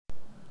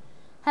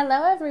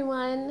Hello,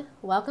 everyone.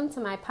 Welcome to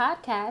my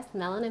podcast,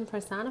 Melanin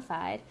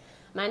Personified.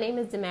 My name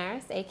is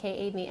Damaris,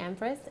 aka the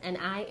Empress, and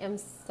I am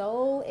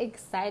so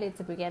excited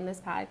to begin this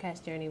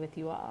podcast journey with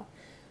you all.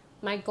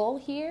 My goal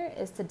here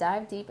is to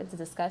dive deep into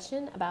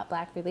discussion about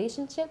Black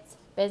relationships,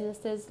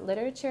 businesses,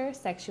 literature,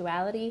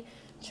 sexuality,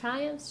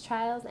 triumphs,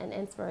 trials, and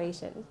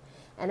inspiration,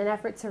 in an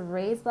effort to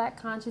raise Black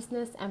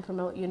consciousness and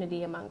promote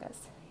unity among us.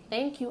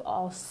 Thank you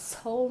all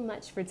so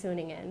much for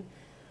tuning in.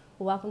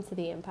 Welcome to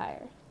the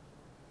Empire.